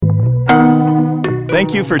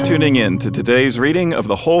Thank you for tuning in to today's reading of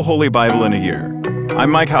the whole Holy Bible in a year. I'm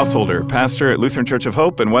Mike Householder, pastor at Lutheran Church of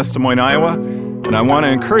Hope in West Des Moines, Iowa, and I want to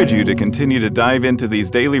encourage you to continue to dive into these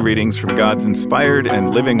daily readings from God's inspired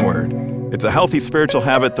and living Word. It's a healthy spiritual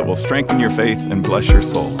habit that will strengthen your faith and bless your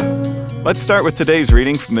soul. Let's start with today's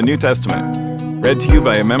reading from the New Testament, read to you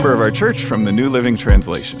by a member of our church from the New Living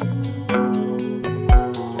Translation.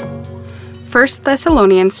 1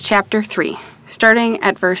 Thessalonians chapter 3, starting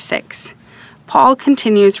at verse 6. Paul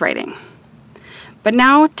continues writing, "But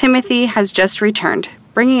now Timothy has just returned,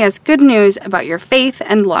 bringing us good news about your faith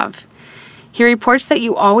and love. He reports that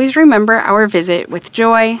you always remember our visit with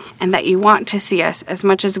joy and that you want to see us as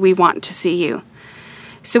much as we want to see you.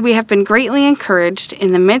 So we have been greatly encouraged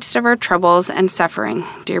in the midst of our troubles and suffering,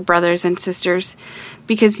 dear brothers and sisters,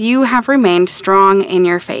 because you have remained strong in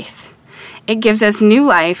your faith. It gives us new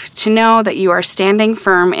life to know that you are standing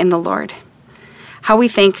firm in the Lord. How we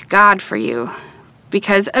thank God for you.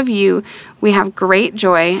 Because of you, we have great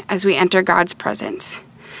joy as we enter God's presence.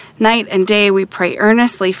 Night and day we pray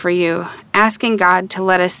earnestly for you, asking God to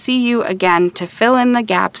let us see you again to fill in the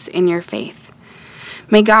gaps in your faith.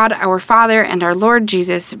 May God, our Father, and our Lord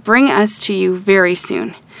Jesus bring us to you very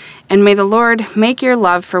soon. And may the Lord make your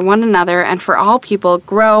love for one another and for all people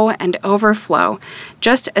grow and overflow,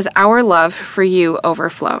 just as our love for you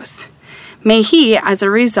overflows. May He, as a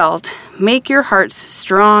result, make your hearts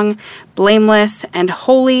strong, blameless, and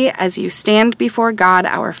holy as you stand before God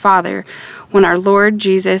our Father when our Lord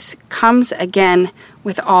Jesus comes again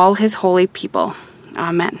with all His holy people.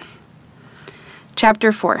 Amen."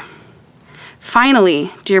 Chapter 4.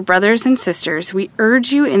 Finally, dear brothers and sisters, we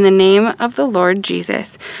urge you in the name of the Lord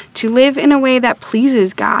Jesus to live in a way that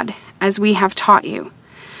pleases God, as we have taught you.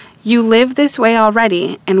 You live this way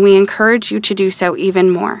already, and we encourage you to do so even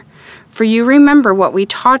more. For you remember what we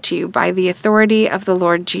taught you by the authority of the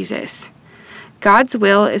Lord Jesus. God's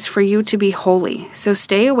will is for you to be holy, so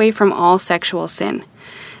stay away from all sexual sin.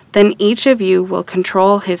 Then each of you will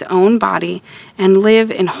control his own body and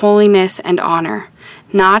live in holiness and honor,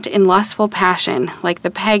 not in lustful passion like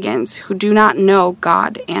the pagans who do not know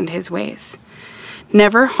God and His ways.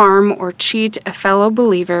 Never harm or cheat a fellow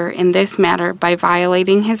believer in this matter by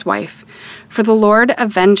violating his wife, for the Lord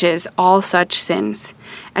avenges all such sins,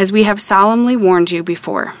 as we have solemnly warned you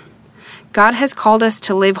before. God has called us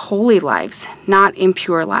to live holy lives, not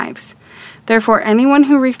impure lives. Therefore, anyone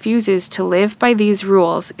who refuses to live by these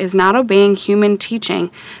rules is not obeying human teaching,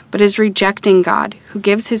 but is rejecting God, who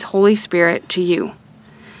gives His Holy Spirit to you.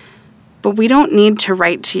 But we don't need to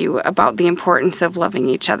write to you about the importance of loving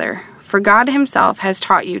each other, for God Himself has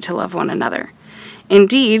taught you to love one another.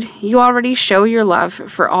 Indeed, you already show your love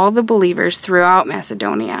for all the believers throughout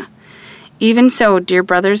Macedonia. Even so, dear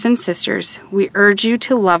brothers and sisters, we urge you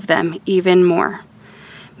to love them even more.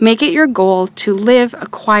 Make it your goal to live a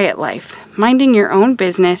quiet life, minding your own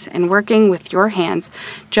business and working with your hands,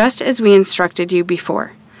 just as we instructed you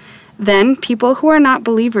before. Then people who are not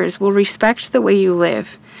believers will respect the way you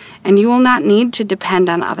live, and you will not need to depend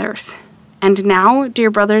on others. And now, dear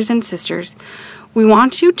brothers and sisters, we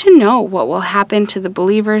want you to know what will happen to the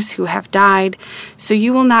believers who have died, so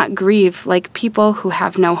you will not grieve like people who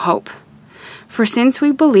have no hope. For since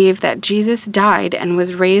we believe that Jesus died and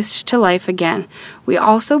was raised to life again, we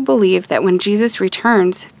also believe that when Jesus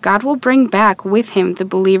returns, God will bring back with Him the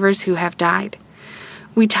believers who have died.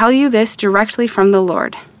 We tell you this directly from the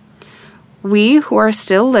Lord. We who are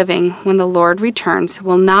still living when the Lord returns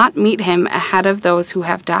will not meet Him ahead of those who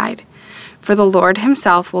have died. For the Lord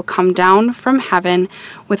Himself will come down from heaven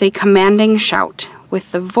with a commanding shout,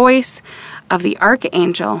 with the voice of the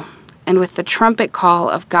archangel, and with the trumpet call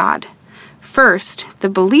of God. First, the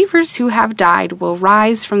believers who have died will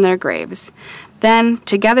rise from their graves. Then,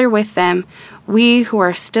 together with them, we who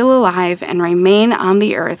are still alive and remain on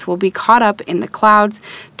the earth will be caught up in the clouds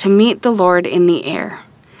to meet the Lord in the air.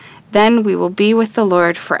 Then we will be with the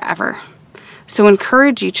Lord forever. So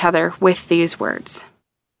encourage each other with these words.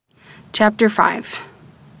 Chapter 5.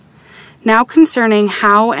 Now concerning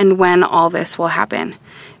how and when all this will happen,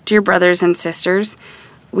 dear brothers and sisters,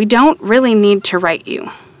 we don't really need to write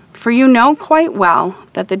you, for you know quite well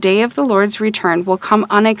that the day of the Lord's return will come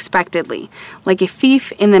unexpectedly, like a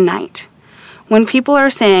thief in the night. When people are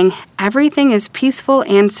saying everything is peaceful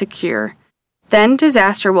and secure, then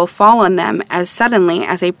disaster will fall on them as suddenly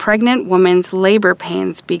as a pregnant woman's labor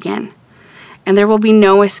pains begin, and there will be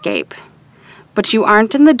no escape. But you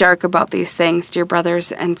aren't in the dark about these things, dear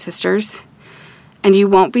brothers and sisters, and you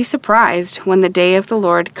won't be surprised when the day of the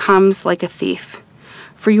Lord comes like a thief.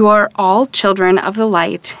 For you are all children of the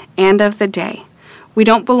light and of the day. We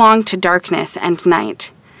don't belong to darkness and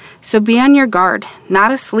night. So be on your guard,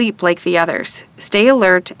 not asleep like the others. Stay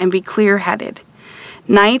alert and be clear-headed.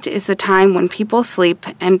 Night is the time when people sleep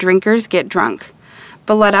and drinkers get drunk.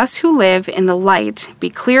 But let us who live in the light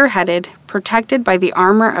be clear-headed, protected by the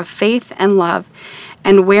armor of faith and love,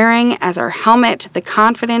 and wearing as our helmet the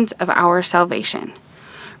confidence of our salvation.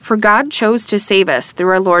 For God chose to save us through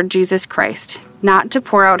our Lord Jesus Christ, not to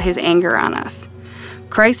pour out his anger on us.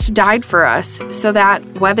 Christ died for us so that,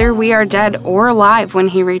 whether we are dead or alive when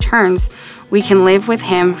he returns, we can live with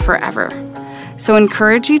him forever. So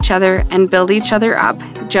encourage each other and build each other up,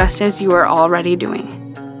 just as you are already doing.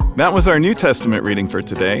 That was our New Testament reading for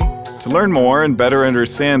today. To learn more and better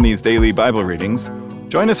understand these daily Bible readings,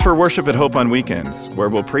 join us for Worship at Hope on weekends, where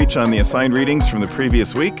we'll preach on the assigned readings from the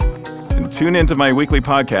previous week, and tune into my weekly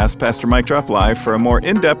podcast, Pastor Mike Drop Live, for a more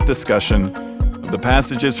in-depth discussion of the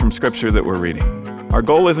passages from Scripture that we're reading. Our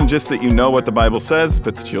goal isn't just that you know what the Bible says,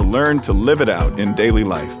 but that you'll learn to live it out in daily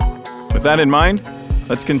life. With that in mind,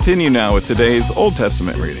 let's continue now with today's Old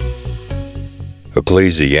Testament reading.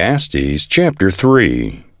 Ecclesiastes Chapter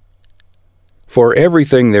 3. For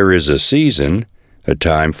everything there is a season, a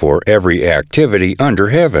time for every activity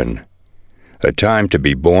under heaven, a time to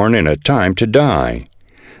be born and a time to die,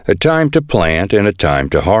 a time to plant and a time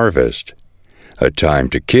to harvest, a time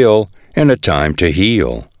to kill and a time to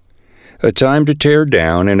heal, a time to tear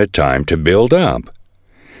down and a time to build up,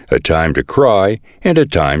 a time to cry and a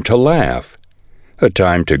time to laugh, a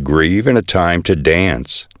time to grieve and a time to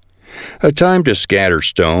dance, a time to scatter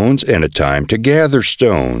stones and a time to gather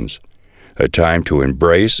stones, a time to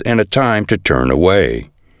embrace and a time to turn away,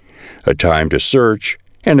 a time to search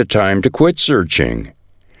and a time to quit searching,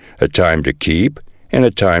 a time to keep and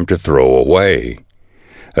a time to throw away,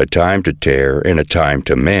 a time to tear and a time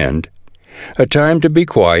to mend, a time to be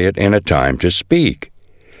quiet and a time to speak,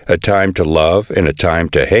 a time to love and a time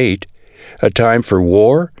to hate, a time for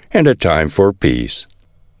war and a time for peace.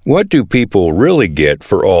 What do people really get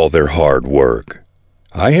for all their hard work?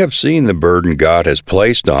 I have seen the burden God has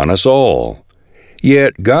placed on us all.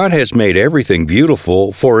 Yet God has made everything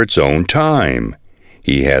beautiful for its own time.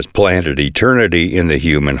 He has planted eternity in the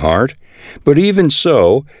human heart, but even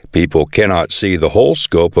so, people cannot see the whole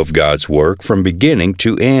scope of God's work from beginning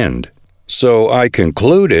to end. So I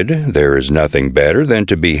concluded there is nothing better than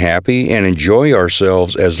to be happy and enjoy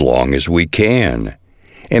ourselves as long as we can.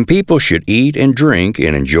 And people should eat and drink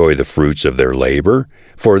and enjoy the fruits of their labor,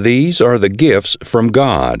 for these are the gifts from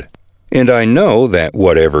God. And I know that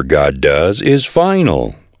whatever God does is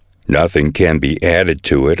final. Nothing can be added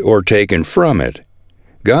to it or taken from it.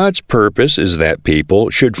 God's purpose is that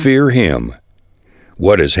people should fear Him.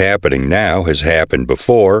 What is happening now has happened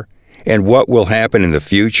before, and what will happen in the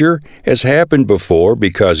future has happened before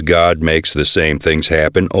because God makes the same things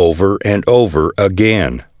happen over and over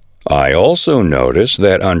again. I also notice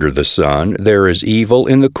that under the sun there is evil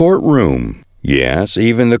in the courtroom. Yes,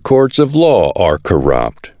 even the courts of law are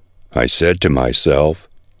corrupt. I said to myself,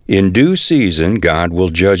 in due season God will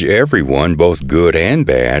judge everyone, both good and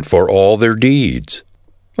bad, for all their deeds.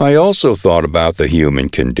 I also thought about the human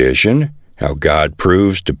condition, how God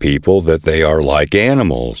proves to people that they are like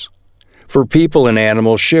animals. For people and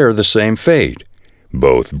animals share the same fate.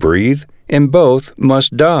 Both breathe and both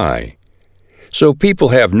must die. So people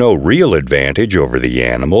have no real advantage over the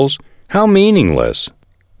animals. How meaningless!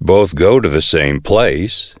 Both go to the same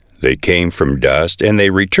place. They came from dust and they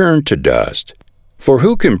return to dust. For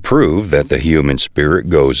who can prove that the human spirit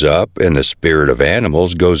goes up and the spirit of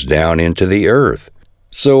animals goes down into the earth?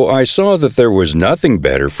 So I saw that there was nothing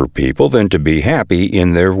better for people than to be happy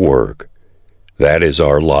in their work. That is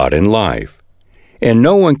our lot in life. And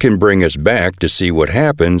no one can bring us back to see what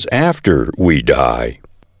happens after we die.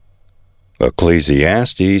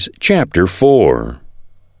 Ecclesiastes Chapter 4.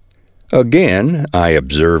 Again, I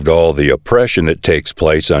observed all the oppression that takes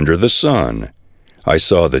place under the sun. I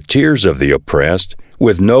saw the tears of the oppressed,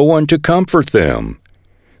 with no one to comfort them.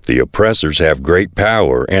 The oppressors have great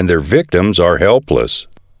power, and their victims are helpless.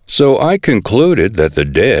 So I concluded that the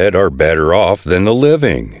dead are better off than the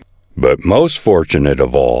living. But most fortunate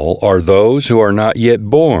of all are those who are not yet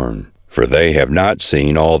born, for they have not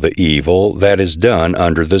seen all the evil that is done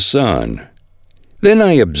under the sun. Then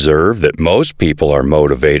I observed that most people are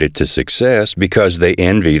motivated to success because they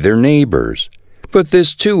envy their neighbors. But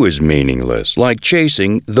this too is meaningless, like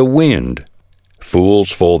chasing the wind. Fools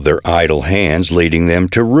fold their idle hands, leading them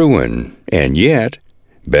to ruin, and yet,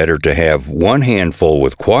 better to have one handful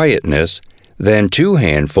with quietness than two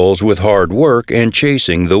handfuls with hard work and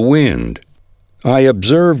chasing the wind. I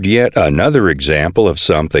observed yet another example of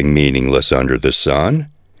something meaningless under the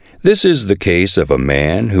sun. This is the case of a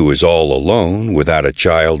man who is all alone, without a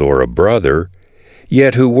child or a brother,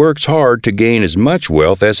 yet who works hard to gain as much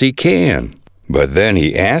wealth as he can. But then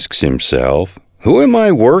he asks himself, "Who am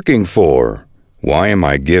I working for? Why am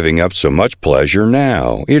I giving up so much pleasure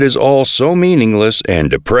now? It is all so meaningless and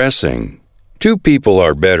depressing." Two people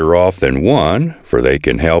are better off than one, for they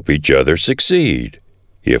can help each other succeed.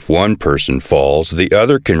 If one person falls, the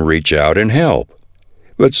other can reach out and help.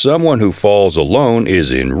 But someone who falls alone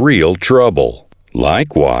is in real trouble.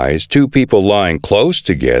 Likewise, two people lying close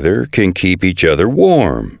together can keep each other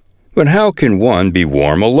warm. But how can one be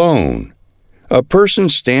warm alone? A person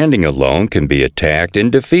standing alone can be attacked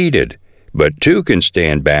and defeated, but two can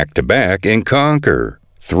stand back to back and conquer.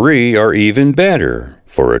 Three are even better,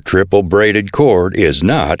 for a triple braided cord is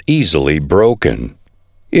not easily broken.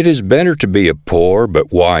 It is better to be a poor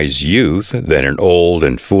but wise youth than an old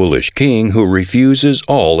and foolish king who refuses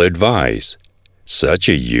all advice. Such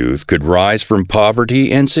a youth could rise from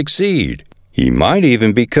poverty and succeed. He might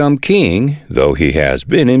even become king, though he has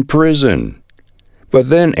been in prison. But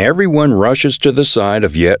then everyone rushes to the side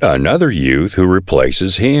of yet another youth who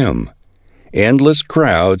replaces him. Endless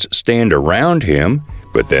crowds stand around him,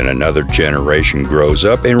 but then another generation grows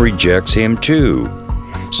up and rejects him too.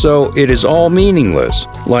 So it is all meaningless,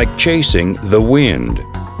 like chasing the wind.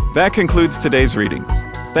 That concludes today's readings.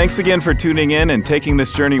 Thanks again for tuning in and taking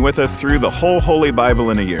this journey with us through the whole Holy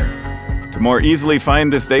Bible in a year. To more easily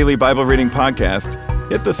find this daily Bible reading podcast,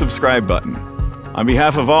 hit the subscribe button. On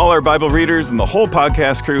behalf of all our Bible readers and the whole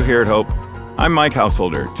podcast crew here at Hope, I'm Mike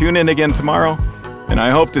Householder. Tune in again tomorrow, and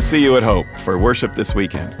I hope to see you at Hope for worship this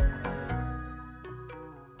weekend.